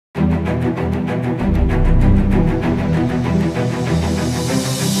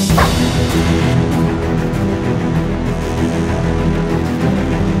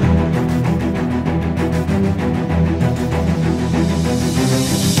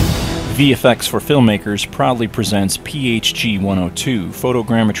VFX for Filmmakers proudly presents PHG 102,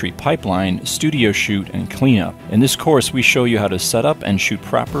 Photogrammetry Pipeline, Studio Shoot, and Cleanup. In this course, we show you how to set up and shoot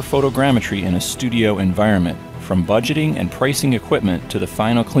proper photogrammetry in a studio environment, from budgeting and pricing equipment to the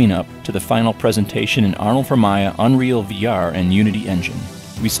final cleanup to the final presentation in Arnold for Maya, Unreal VR, and Unity Engine.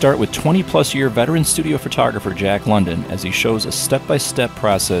 We start with 20-plus year veteran studio photographer Jack London as he shows a step-by-step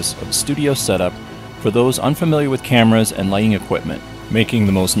process of studio setup for those unfamiliar with cameras and lighting equipment, making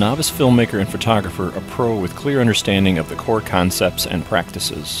the most novice filmmaker and photographer a pro with clear understanding of the core concepts and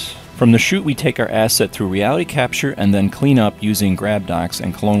practices. From the shoot, we take our asset through reality capture and then clean up using grab docs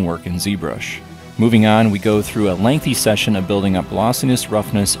and clone work in Zbrush. Moving on, we go through a lengthy session of building up glossiness,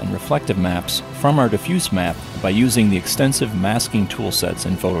 roughness, and reflective maps from our diffuse map by using the extensive masking toolsets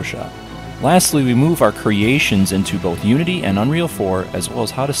in Photoshop. Lastly, we move our creations into both Unity and Unreal 4, as well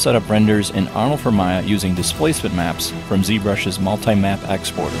as how to set up renders in Arnold for Maya using displacement maps from Zbrush's multi-map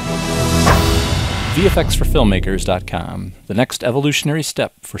exporter. VFXforFilmmakers.com, the next evolutionary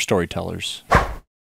step for storytellers.